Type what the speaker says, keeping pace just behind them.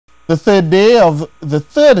The third day of the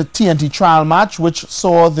third T&T Trial Match, which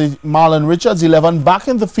saw the Marlon Richards XI back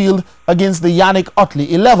in the field against the Yannick Ottley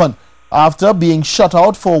XI. After being shut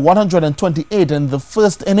out for 128 in the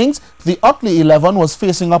first innings, the Ottley XI was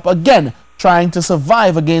facing up again, trying to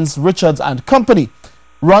survive against Richards and company.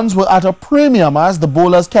 Runs were at a premium as the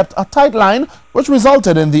bowlers kept a tight line, which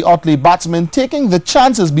resulted in the Ottley batsmen taking the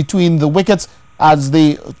chances between the wickets as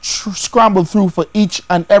they scrambled through for each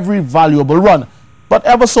and every valuable run. But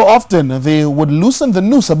ever so often, they would loosen the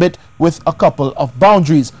noose a bit with a couple of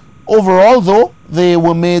boundaries. Overall, though, they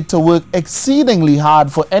were made to work exceedingly hard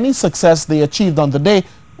for any success they achieved on the day.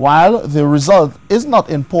 While the result is not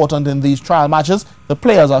important in these trial matches, the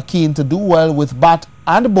players are keen to do well with bat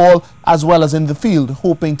and ball as well as in the field,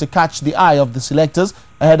 hoping to catch the eye of the selectors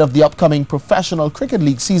ahead of the upcoming Professional Cricket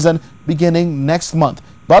League season beginning next month.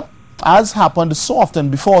 But as happened so often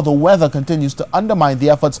before, the weather continues to undermine the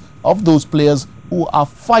efforts of those players who are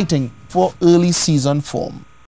fighting for early season form.